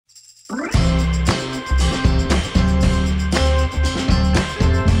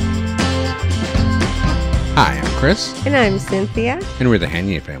Chris. And I'm Cynthia. And we're the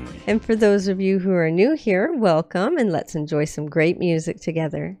Hanye family. And for those of you who are new here, welcome, and let's enjoy some great music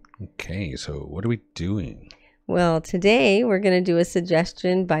together. Okay, so what are we doing? Well, today we're going to do a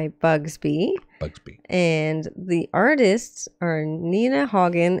suggestion by Bugsby. And the artists are Nina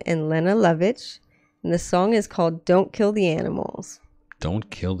Hagen and Lene Lovich. And the song is called Don't Kill the Animals. Don't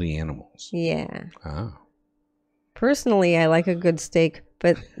Kill the Animals. Yeah. Ah. Personally, I like a good steak,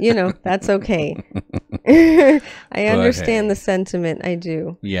 but, you know, that's okay. I understand the sentiment. I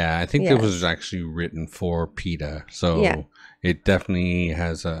do. Yeah, I think it was actually written for PETA. So it definitely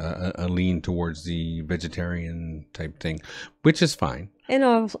has a lean towards the vegetarian type thing, which is fine. And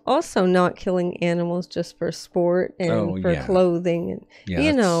also not killing animals just for sport and for clothing and,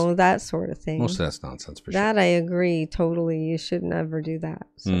 you know, that sort of thing. Most of that's nonsense for sure. That I agree totally. You should never do that.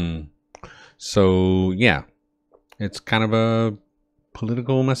 So yeah, it's kind of a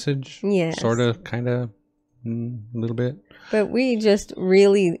political message. Yes. Sort of, kind of, a little bit. But we just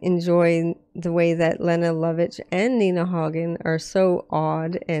really enjoy the way that Lene Lovich and Nina Hagen are so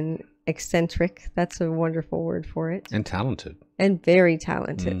odd and eccentric. That's a wonderful word for it. And talented. And very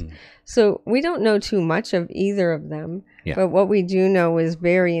talented. So we don't know too much of either of them. Yeah. But what we do know is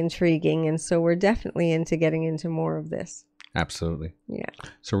very intriguing. And so we're definitely into getting into more of this. Absolutely. Yeah.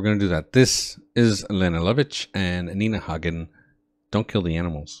 So we're going to do that. This is Lene Lovich and Nina Hagen. Don't Kill the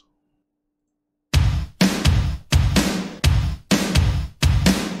Animals.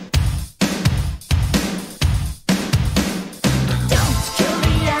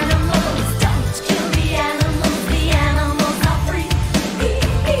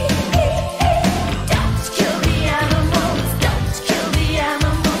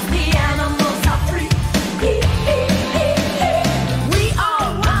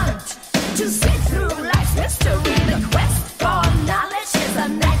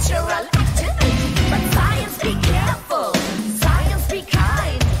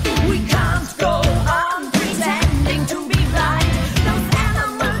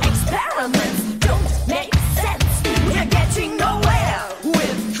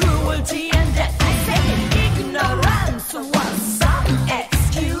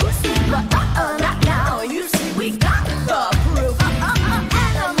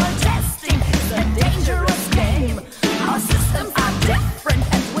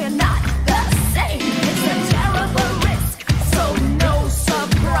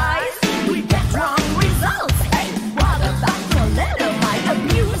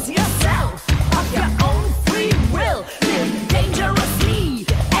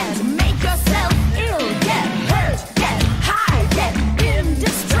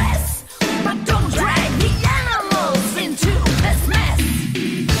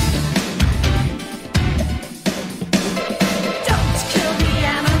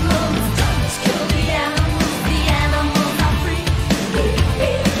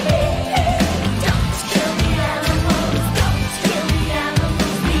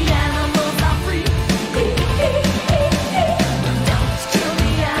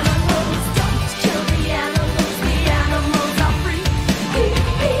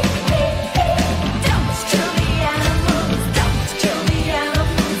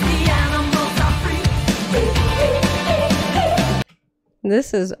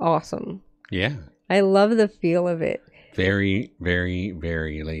 This is awesome. Yeah. I love the feel of it. Very, very,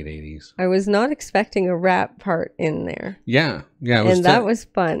 very late 80s. I was not expecting a rap part in there. Yeah. Yeah. And that was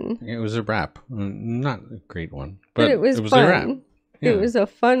fun. It was a rap. Not a great one. But it was fun. A rap. Yeah. It was a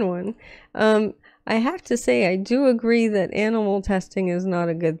fun one. I have to say, I do agree that animal testing is not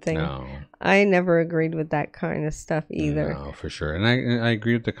a good thing. No. I never agreed with that kind of stuff either. No, for sure. And I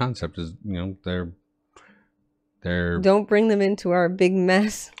agree with the concept is, you know, they're don't bring them into our big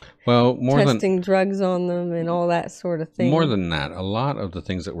mess. Well, testing drugs on them and all that sort of thing. More than that, a lot of the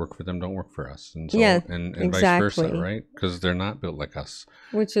things that work for them don't work for us, and so and vice versa, right? Because they're not built like us.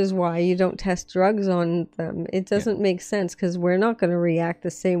 Which is why you don't test drugs on them. It doesn't make sense because we're not going to react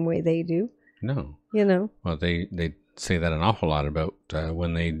the same way they do. No, you know. Well, they say that an awful lot about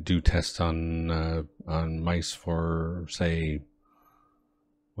when they do tests on mice for, say,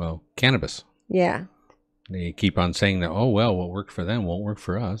 well, cannabis. Yeah. They keep on saying that, oh, well, what worked for them won't work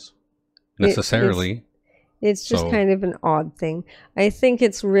for us necessarily. It's just kind of an odd thing. I think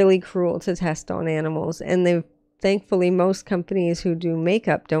it's really cruel to test on animals. And thankfully, most companies who do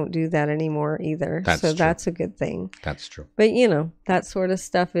makeup don't do that anymore either. So that's a good thing. That's true. But, you know, that sort of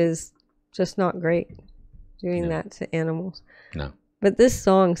stuff is just not great, doing that to animals. No. But this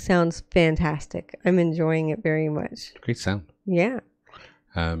song sounds fantastic. I'm enjoying it very much. Great sound. Yeah.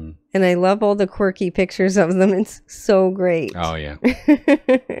 And I love all the quirky pictures of them. It's so great. Oh, yeah.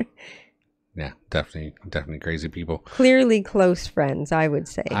 Yeah, definitely crazy people. Clearly close friends, I would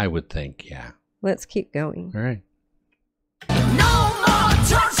say. I would think, yeah. Let's keep going. All right. No more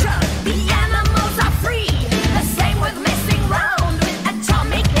torture. The animals are free. The same with messing around with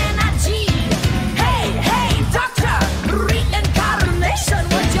atomic energy. Hey, hey, doctor, reincarnation.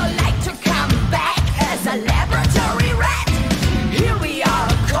 Would you like to come back as a laboratory rat? Here we are,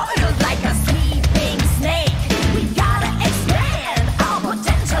 coiled like a sleeping snake. We gotta expand our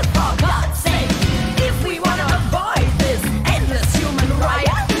potential for God's sake. If we wanna avoid this endless human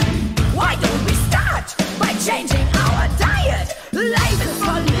riot, why don't we start by changing our diet? Life is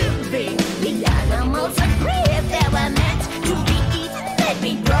for living. The animals agree if they were meant to be eaten, they'd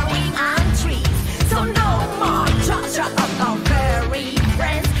be growing on trees. So no more torture of our furry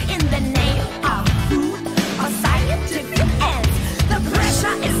friends in the name of food or scientific ends. The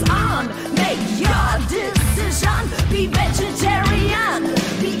pressure is on. Make your decision. Be vegetarian.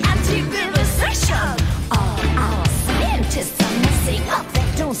 Be anti-vivisection. All our scientists are messing up. They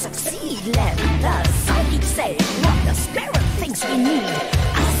don't succeed. Let the psychic say what the spirit thinks we need.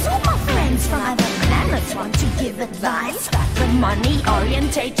 Assume our friends from other planets want to give advice, but the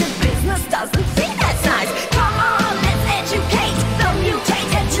money-orientated business doesn't think that's nice. Come on, let's educate the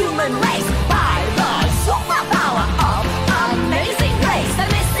mutated human race by the superpower of amazing grace. The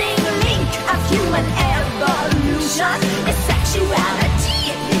missing link of human evolution is sexuality.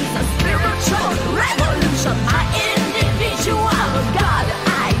 It needs a spiritual revolution. Our individual God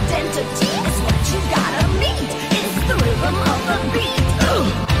identity is what you gotta meet. It's the rhythm of the beat.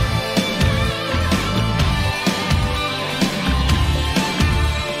 Ooh.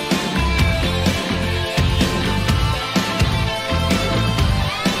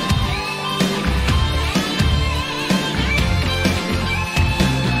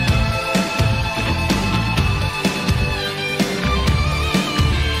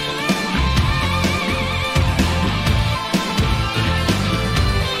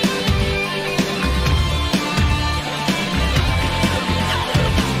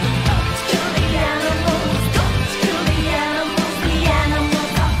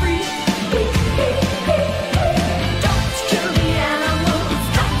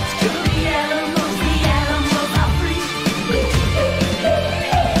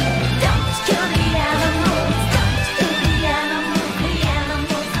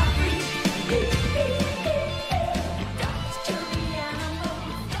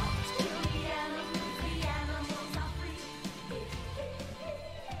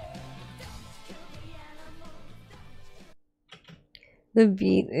 The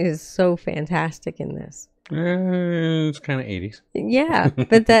beat is so fantastic in this. It's kind of 80s. Yeah,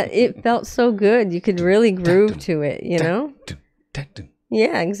 but that it felt so good. You could really groove to it, you know?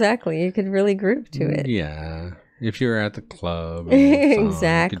 Yeah, exactly. You could really groove to it. Yeah. If you're at the club. And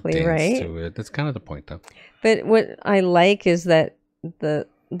exactly, you could dance right? to it. That's kind of the point, though. But what I like is that the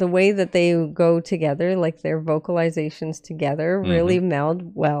way that they go together, like their vocalizations together, really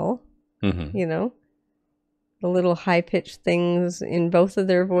meld well, you know? The little high-pitched things in both of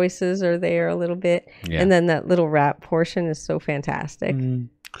their voices are there a little bit. Yeah. And then that little rap portion is so fantastic.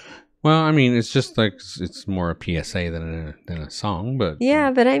 Well, I mean, it's just like, it's more a PSA than a song, but...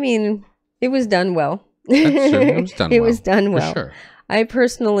 Yeah, but I mean, it was done well. That's true. It was done well. It was done well. For sure. I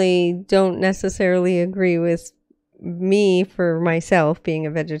personally don't necessarily agree with me for myself being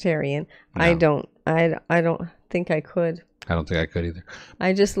a vegetarian. No. I don't think I could. I don't think I could either.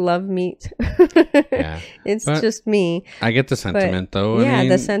 I just love meat. Yeah. It's just me. I get the sentiment, though. Yeah, I mean,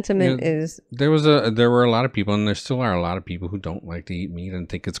 the sentiment is... There were a lot of people, and there still are a lot of people who don't like to eat meat and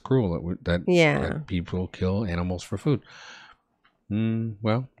think it's cruel that people kill animals for food.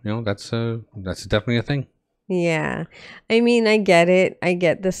 Well, that's definitely a thing. Yeah. I mean, I get it. I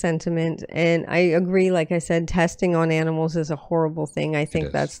get the sentiment. And I agree, like I said, testing on animals is a horrible thing. I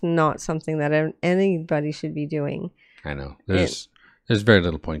think that's not something that anybody should be doing. I know. There's very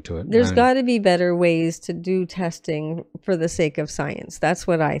little point to it. There's got to be better ways to do testing for the sake of science. That's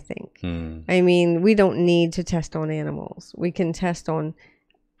what I think. I mean, we don't need to test on animals. We can test on,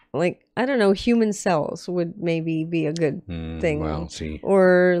 like, I don't know, human cells would maybe be a good thing. Well, see.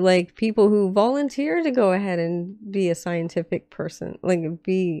 Or like people who volunteer to go ahead and be a scientific person, like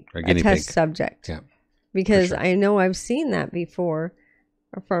be a test subject. Yeah. Because sure. I know I've seen that before.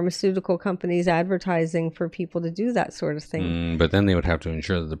 Pharmaceutical companies advertising for people to do that sort of thing. But then they would have to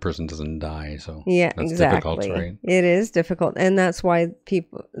ensure that the person doesn't die. So yeah, that's exactly. Difficult, right? It is difficult, and that's why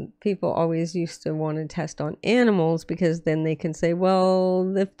people always used to want to test on animals, because then they can say,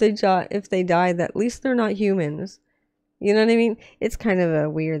 well, if they die, at least they're not humans. You know what I mean? It's kind of a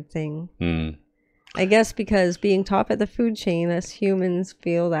weird thing. I guess because being top of the food chain, us humans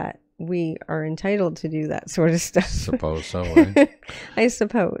feel that we are entitled to do that sort of stuff. Suppose so, right? I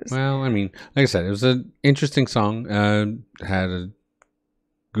suppose. Well, I mean, like I said, it was an interesting song. Had a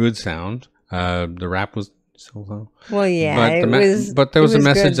good sound. The rap was so low. Well, yeah, but there was a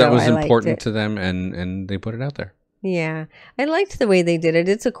message that was important to them, and they put it out there. Yeah, I liked the way they did it.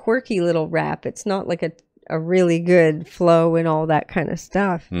 It's a quirky little rap. It's not like a really good flow and all that kind of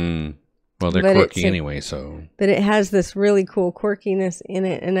stuff. Well, they're quirky anyway, so. But it has this really cool quirkiness in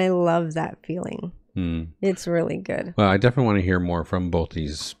it, and I love that feeling. It's really good. Well, I definitely want to hear more from both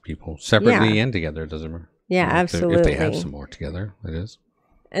these people, separately and together. It doesn't matter. Yeah, absolutely. If they have some more together, it is.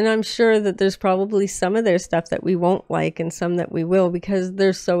 And I'm sure that there's probably some of their stuff that we won't like and some that we will, because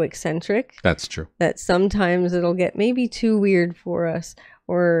they're so eccentric. That's true. That sometimes it'll get maybe too weird for us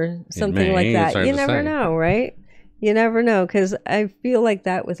or something like that. You never know, right? You never know, because I feel like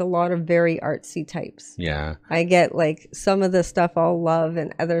that with a lot of very artsy types. Yeah. I get like some of the stuff I'll love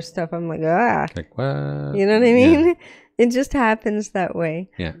and other stuff I'm like, Like, what? You know what I mean? Yeah. It just happens that way.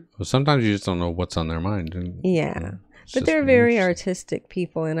 Yeah. Well, sometimes you just don't know what's on their mind. Yeah. But they're very artistic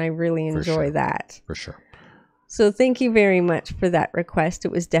people, and I really enjoy that. For sure. So thank you very much for that request.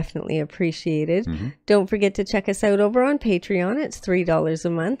 It was definitely appreciated. Don't forget to check us out over on Patreon. It's $3 a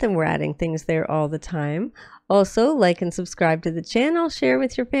month, and we're adding things there all the time. Also, like and subscribe to the channel, share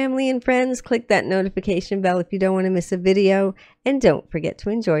with your family and friends, click that notification bell if you don't want to miss a video, and don't forget to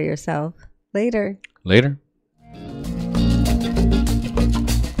enjoy yourself. Later. Later.